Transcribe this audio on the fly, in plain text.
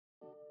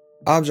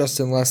I'm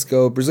Justin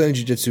Lesko, Brazilian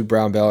Jiu-Jitsu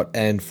brown belt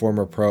and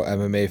former pro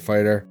MMA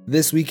fighter.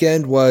 This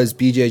weekend was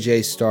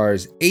BJJ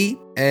Stars 8,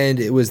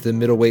 and it was the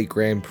middleweight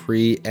Grand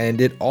Prix,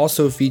 and it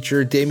also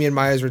featured Damian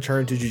Maia's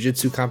return to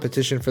Jiu-Jitsu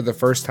competition for the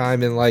first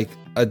time in like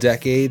a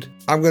decade.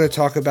 I'm going to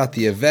talk about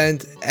the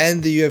event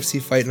and the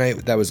UFC Fight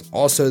Night that was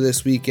also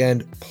this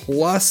weekend,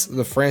 plus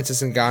the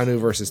Francis Ngannou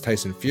versus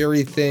Tyson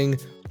Fury thing.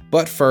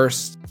 But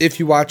first,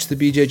 if you watched the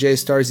BJJ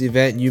Stars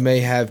event, you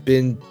may have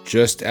been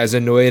just as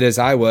annoyed as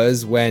I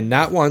was when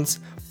not once,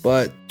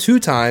 but 2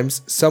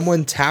 times,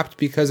 someone tapped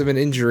because of an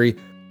injury,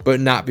 but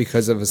not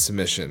because of a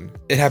submission.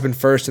 It happened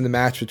first in the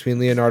match between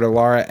Leonardo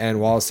Lara and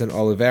Wallison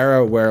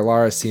Oliveira, where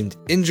Lara seemed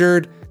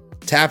injured,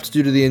 tapped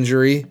due to the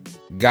injury,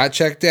 got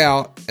checked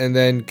out, and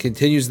then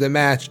continues the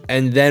match,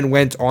 and then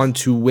went on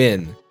to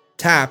win.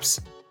 Taps,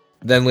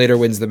 then later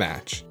wins the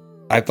match.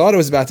 I thought it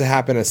was about to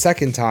happen a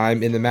second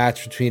time in the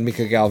match between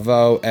Mika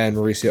Galvão and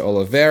Mauricio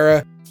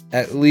Oliveira.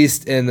 At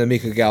least in the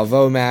Mika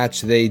Galvão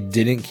match, they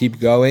didn't keep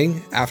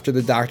going after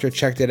the doctor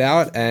checked it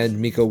out and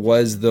Mika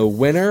was the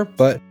winner.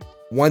 But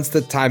once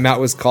the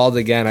timeout was called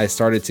again, I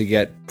started to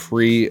get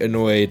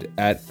annoyed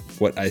at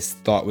what I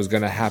thought was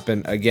going to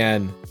happen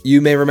again.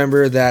 You may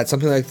remember that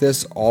something like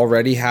this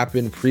already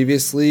happened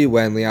previously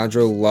when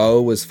Leandro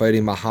Lo was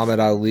fighting Muhammad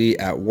Ali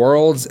at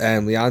Worlds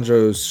and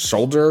Leandro's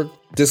shoulder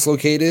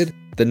dislocated.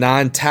 The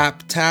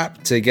non-tap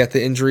to get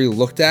the injury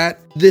looked at.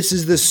 This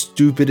is the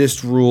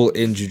stupidest rule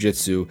in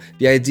jiu-jitsu.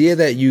 The idea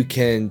that you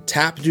can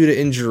tap due to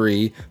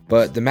injury,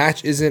 but the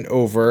match isn't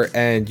over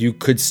and you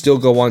could still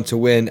go on to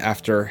win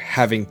after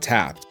having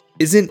tapped.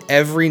 Isn't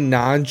every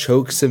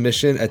non-choke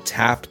submission a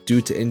tap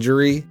due to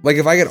injury? Like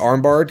if I get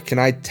armbarred, can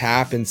I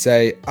tap and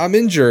say, I'm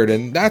injured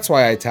and that's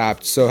why I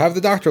tapped, so have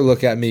the doctor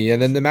look at me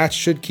and then the match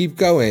should keep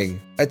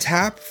going? A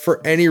tap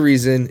for any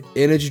reason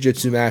in a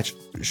jiu-jitsu match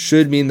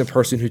should mean the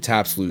person who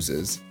taps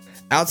loses.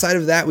 Outside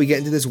of that, we get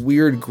into this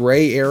weird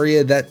gray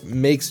area that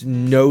makes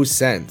no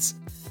sense.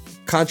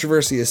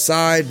 Controversy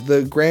aside,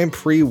 the Grand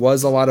Prix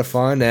was a lot of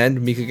fun and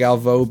Mika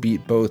Galvão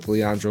beat both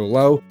Leandro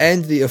Lo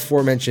and the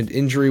aforementioned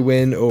injury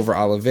win over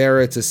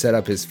Oliveira to set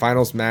up his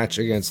finals match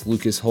against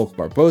Lucas Hulk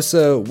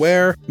Barbosa,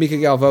 where Mika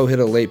Galvão hit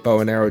a late bow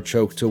and arrow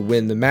choke to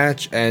win the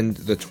match and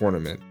the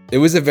tournament. It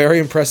was a very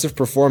impressive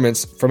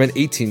performance from an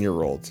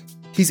 18-year-old.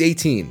 He's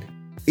 18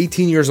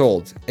 years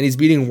old, and he's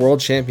beating world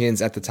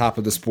champions at the top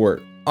of the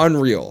sport.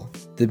 Unreal.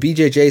 The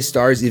BJJ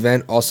Stars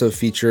event also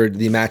featured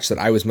the match that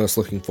I was most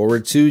looking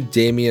forward to,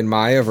 Damian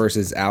Maia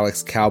versus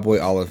Alex Cowboy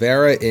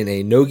Oliveira in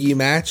a no-gi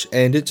match,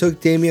 and it took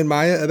Damian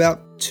Maia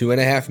about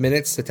 2.5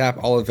 minutes to tap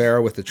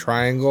Oliveira with a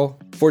triangle.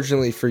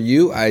 Fortunately for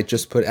you, I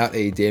just put out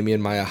a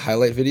Damian Maia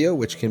highlight video,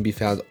 which can be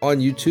found on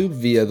YouTube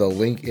via the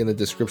link in the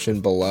description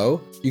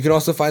below. You can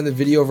also find the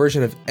video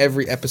version of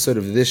every episode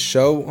of this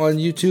show on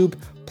YouTube,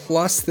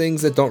 plus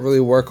things that don't really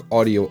work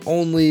audio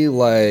only,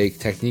 like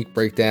technique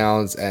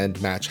breakdowns and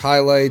match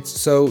highlights,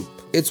 so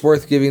it's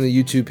worth giving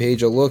the YouTube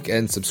page a look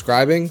and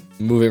subscribing.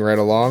 Moving right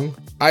along.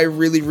 I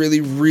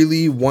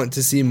really want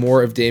to see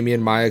more of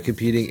Damian Maia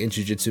competing in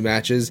jiu-jitsu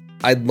matches.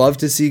 I'd love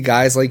to see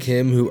guys like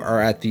him who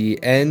are at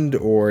the end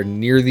or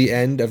near the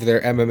end of their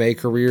MMA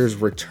careers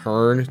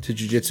return to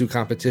jiu-jitsu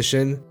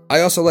competition.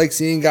 I also like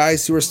seeing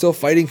guys who are still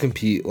fighting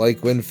compete, like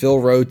when Phil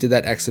Rowe did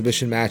that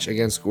exhibition match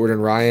against Gordon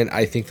Ryan.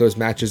 I think those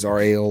matches are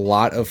a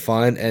lot of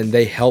fun and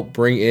they help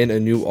bring in a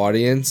new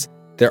audience.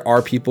 There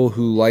are people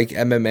who like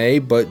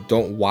MMA but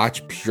don't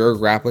watch pure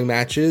grappling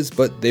matches,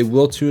 but they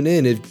will tune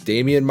in if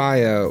Damian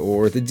Maia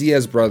or the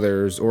Diaz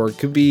brothers or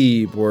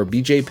Khabib or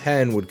BJ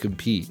Penn would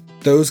compete.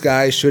 Those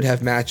guys should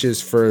have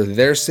matches for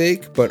their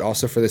sake, but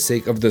also for the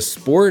sake of the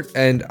sport,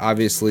 and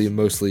obviously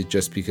mostly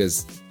just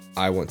because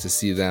I want to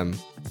see them.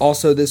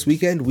 Also this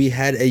weekend, we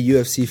had a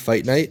UFC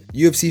Fight Night.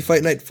 UFC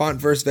Fight Night Font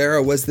vs.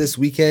 Vera was this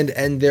weekend,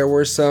 and there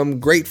were some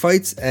great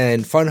fights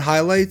and fun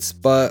highlights,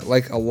 but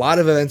like a lot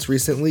of events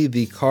recently,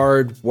 the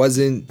card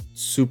wasn't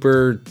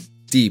super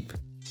deep.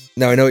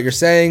 Now, I know what you're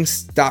saying.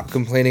 Stop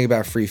complaining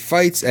about free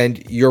fights,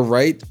 and you're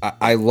right.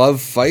 I love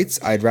fights.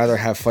 I'd rather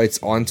have fights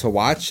on to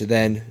watch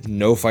than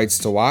no fights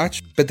to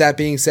watch. But that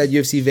being said,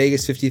 UFC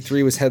Vegas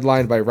 53 was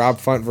headlined by Rob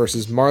Font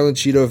versus Marlon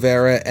Chito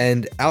Vera,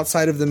 and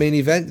outside of the main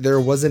event,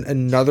 there wasn't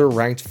another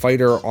ranked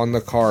fighter on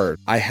the card.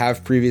 I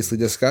have previously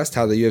discussed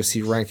how the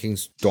UFC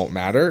rankings don't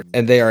matter,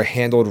 and they are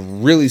handled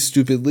really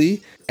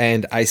stupidly,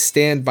 and I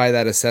stand by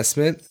that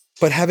assessment.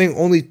 But having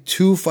only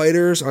 2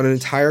 fighters on an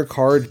entire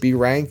card be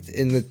ranked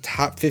in the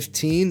top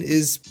 15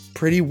 is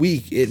pretty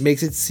weak. It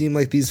makes it seem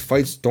like these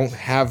fights don't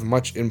have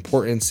much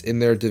importance in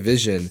their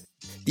division.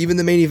 Even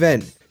the main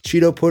event,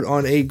 Chito put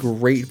on a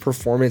great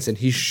performance and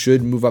he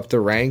should move up the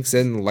ranks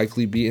and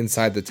likely be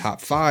inside the top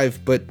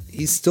 5, but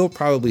he's still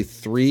probably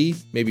 3,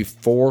 maybe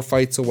 4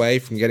 fights away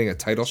from getting a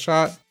title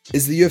shot.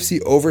 Is the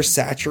UFC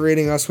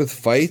oversaturating us with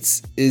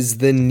fights? Is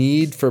the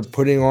need for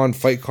putting on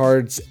fight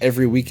cards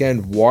every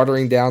weekend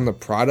watering down the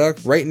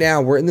product? Right now,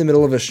 we're in the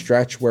middle of a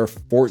stretch where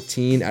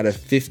 14 out of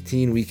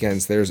 15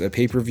 weekends there's a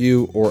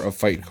pay-per-view or a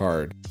fight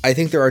card. I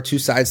think there are 2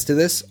 sides to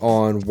this.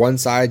 On one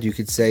side, you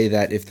could say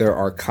that if there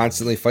are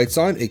constantly fights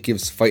on, it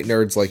gives fight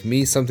nerds like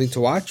me something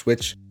to watch,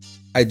 which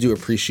I do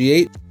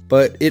appreciate,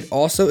 but it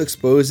also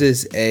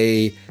exposes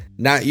a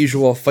not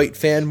usual fight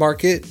fan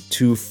market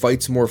to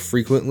fights more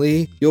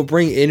frequently. You'll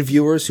bring in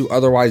viewers who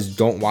otherwise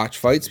don't watch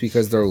fights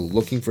because they're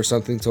looking for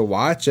something to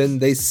watch and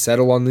they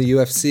settle on the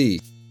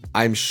UFC.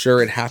 I'm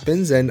sure it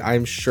happens, and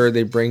I'm sure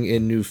they bring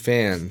in new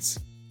fans.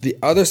 The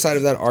other side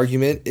of that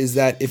argument is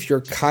that if you're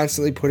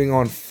constantly putting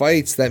on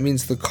fights, that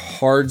means the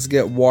cards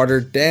get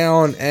watered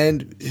down,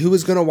 and who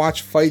is going to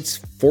watch fights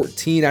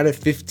 14 out of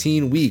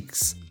 15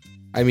 weeks?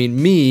 I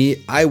mean,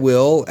 me, I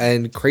will,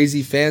 and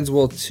crazy fans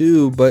will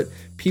too, but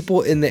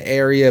people in the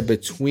area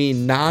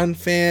between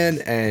non-fan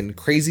and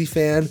crazy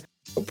fan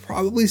will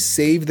probably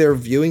save their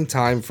viewing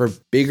time for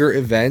bigger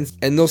events,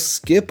 and they'll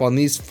skip on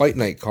these fight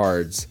night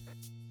cards.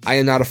 I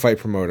am not a fight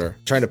promoter.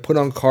 Trying to put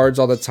on cards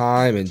all the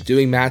time and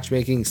doing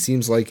matchmaking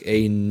seems like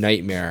a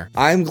nightmare.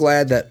 I'm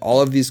glad that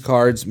all of these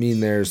cards mean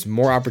there's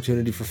more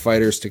opportunity for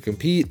fighters to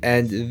compete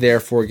and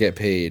therefore get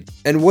paid.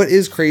 And what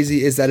is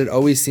crazy is that it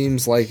always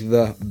seems like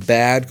the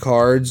bad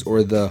cards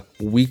or the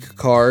weak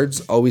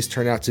cards always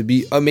turn out to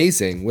be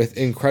amazing with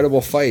incredible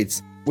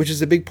fights, which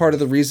is a big part of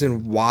the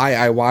reason why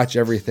I watch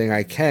everything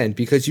I can,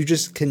 because you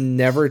just can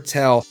never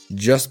tell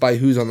just by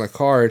who's on the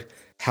card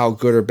how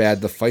good or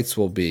bad the fights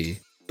will be.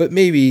 But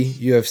maybe,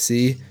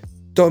 UFC,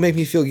 don't make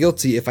me feel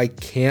guilty if I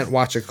can't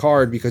watch a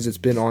card because it's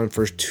been on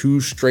for 2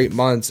 straight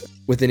months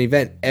with an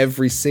event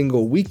every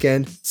single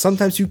weekend.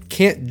 Sometimes you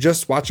can't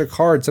just watch a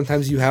card.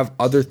 Sometimes you have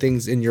other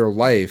things in your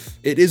life.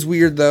 It is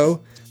weird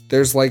though.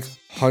 There's like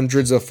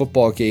hundreds of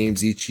football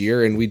games each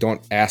year, and we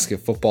don't ask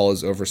if football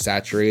is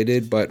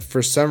oversaturated, but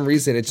for some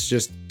reason it's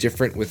just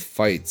different with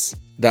fights.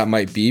 That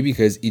might be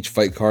because each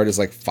fight card is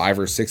like 5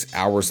 or 6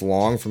 hours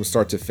long from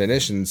start to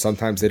finish, and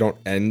sometimes they don't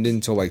end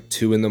until like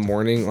 2 in the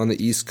morning on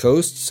the East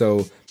Coast,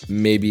 so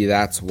maybe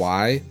that's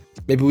why.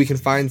 Maybe we can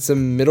find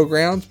some middle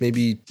ground,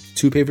 maybe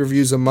 2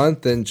 pay-per-views a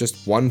month and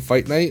just 1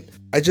 fight night.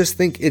 I just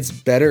think it's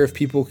better if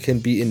people can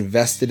be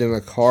invested in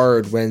a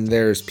card when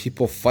there's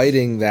people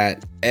fighting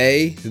that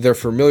A, they're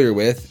familiar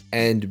with,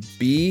 and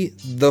B,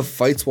 the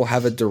fights will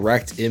have a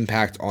direct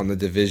impact on the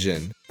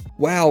division.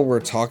 While we're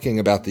talking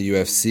about the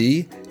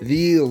UFC,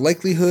 the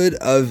likelihood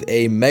of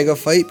a mega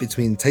fight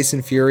between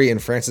Tyson Fury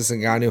and Francis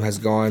Ngannou has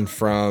gone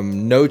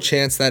from no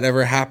chance that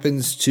ever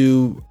happens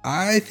to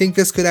I think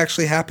this could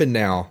actually happen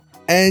now.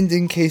 And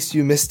in case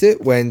you missed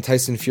it, when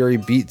Tyson Fury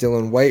beat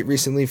Dillian Whyte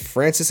recently,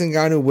 Francis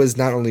Ngannou was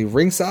not only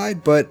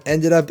ringside, but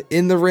ended up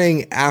in the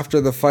ring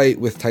after the fight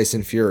with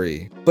Tyson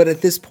Fury. But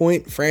at this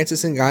point,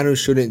 Francis Ngannou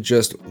shouldn't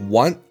just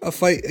want a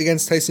fight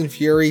against Tyson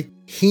Fury,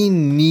 he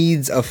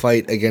needs a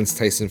fight against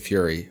Tyson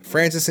Fury.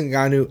 Francis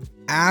Ngannou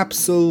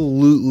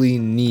absolutely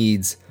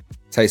needs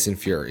Tyson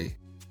Fury.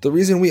 The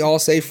reason we all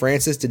say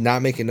Francis did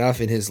not make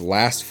enough in his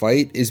last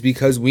fight is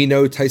because we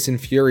know Tyson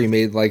Fury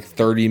made like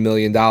 $30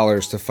 million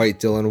to fight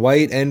Dillian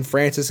Whyte, and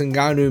Francis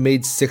Ngannou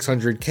made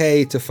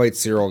 $600K to fight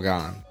Cyril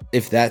Gane.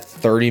 If that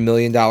 $30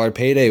 million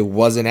payday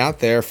wasn't out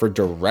there for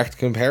direct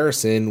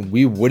comparison,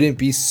 we wouldn't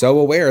be so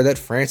aware that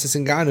Francis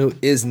Ngannou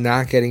is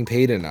not getting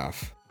paid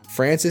enough.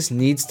 Francis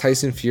needs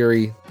Tyson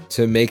Fury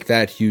to make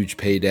that huge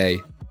payday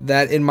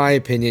that, in my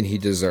opinion, he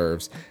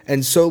deserves.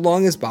 And so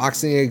long as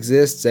boxing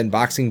exists and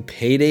boxing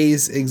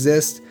paydays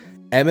exist,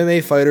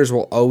 MMA fighters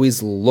will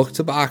always look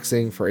to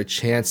boxing for a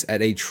chance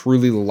at a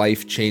truly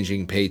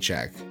life-changing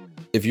paycheck.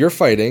 If you're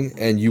fighting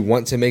and you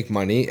want to make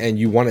money and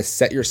you want to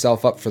set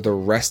yourself up for the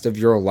rest of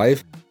your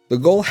life, the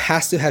goal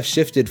has to have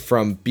shifted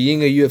from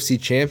being a UFC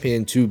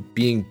champion to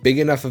being big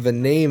enough of a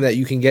name that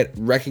you can get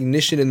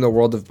recognition in the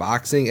world of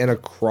boxing and a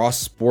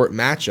cross-sport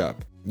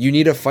matchup. You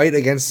need a fight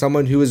against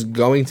someone who is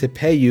going to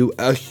pay you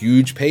a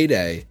huge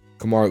payday.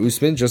 Kamaru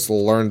Usman just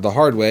learned the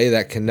hard way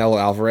that Canelo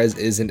Alvarez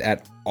isn't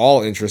at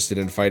all interested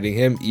in fighting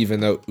him, even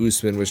though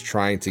Usman was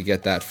trying to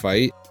get that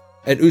fight.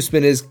 And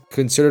Usman is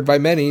considered by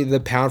many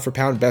the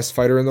pound-for-pound best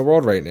fighter in the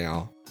world right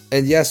now.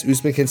 And yes,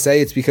 Usman can say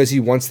it's because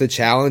he wants the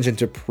challenge and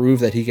to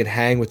prove that he can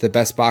hang with the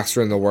best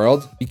boxer in the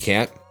world. He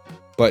can't.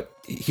 But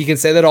he can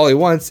say that all he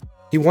wants.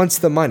 He wants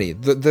the money.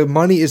 The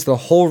money is the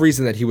whole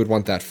reason that he would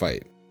want that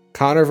fight.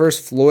 Conor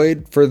vs.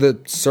 Floyd, for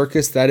the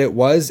circus that it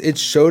was, it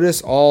showed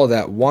us all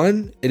that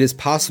 1, it is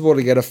possible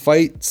to get a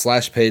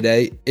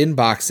fight/payday in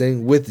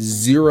boxing with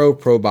 0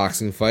 pro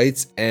boxing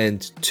fights,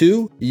 and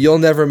 2, you'll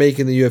never make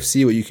in the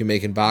UFC what you can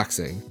make in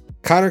boxing.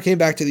 Conor came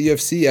back to the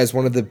UFC as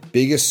one of the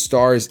biggest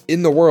stars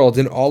in the world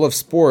in all of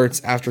sports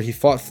after he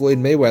fought Floyd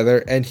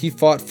Mayweather, and he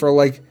fought for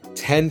like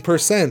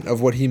 10%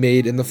 of what he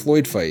made in the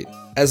Floyd fight.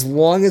 As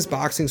long as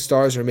boxing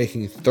stars are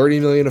making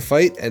 $30 million a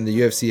fight and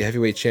the UFC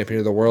heavyweight champion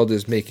of the world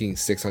is making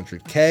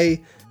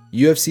 $600K,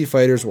 UFC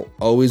fighters will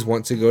always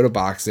want to go to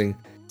boxing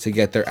to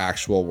get their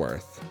actual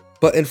worth.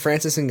 But in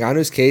Francis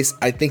Ngannou's case,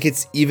 I think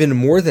it's even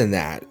more than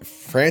that.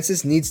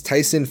 Francis needs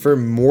Tyson for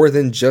more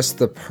than just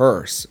the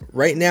purse.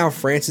 Right now,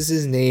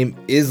 Francis's name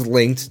is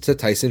linked to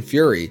Tyson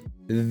Fury.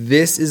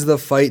 This is the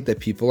fight that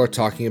people are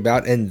talking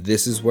about, and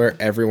this is where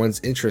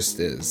everyone's interest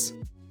is.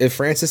 If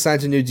Francis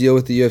signs a new deal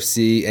with the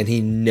UFC and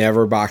he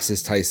never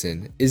boxes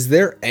Tyson, is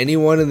there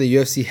anyone in the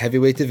UFC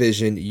heavyweight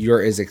division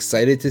you're as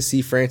excited to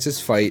see Francis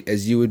fight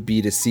as you would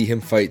be to see him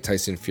fight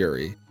Tyson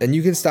Fury? And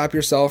you can stop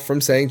yourself from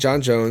saying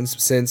Jon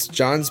Jones, since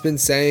Jon's been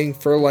saying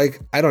for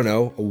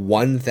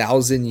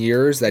 1,000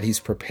 years that he's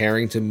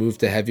preparing to move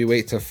to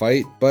heavyweight to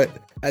fight, but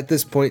at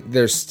this point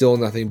there's still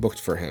nothing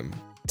booked for him.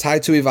 Tai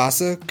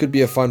Tuivasa could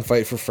be a fun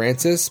fight for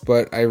Francis,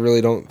 but I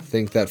really don't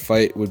think that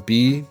fight would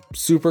be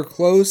super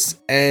close.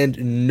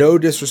 And no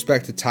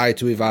disrespect to Tai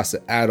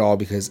Tuivasa at all,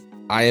 because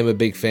I am a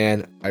big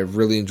fan. I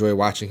really enjoy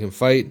watching him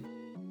fight.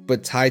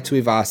 But Tai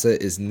Tuivasa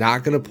is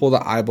not going to pull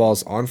the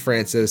eyeballs on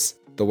Francis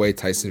the way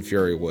Tyson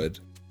Fury would.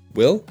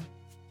 Will?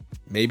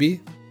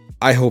 Maybe?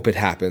 I hope it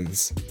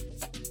happens.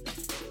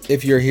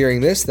 If you're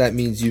hearing this, that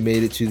means you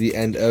made it to the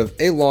end of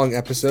a long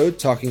episode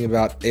talking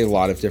about a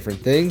lot of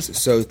different things.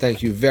 So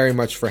thank you very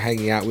much for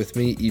hanging out with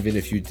me, even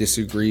if you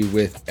disagree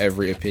with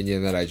every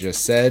opinion that I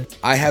just said.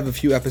 I have a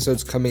few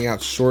episodes coming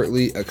out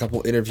shortly, a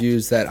couple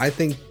interviews that I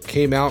think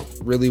came out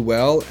really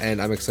well,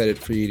 and I'm excited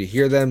for you to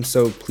hear them.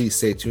 So please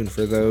stay tuned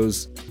for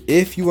those.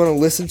 If you want to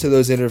listen to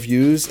those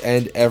interviews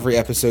and every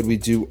episode we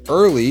do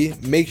early,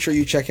 make sure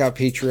you check out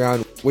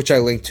Patreon, which I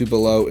link to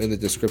below in the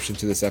description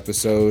to this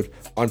episode.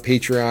 On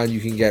Patreon, you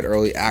can get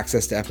early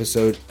access to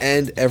episode,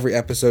 and every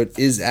episode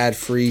is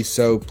ad-free,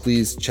 so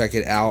please check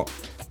it out.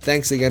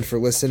 Thanks again for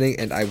listening,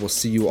 and I will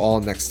see you all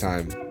next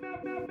time.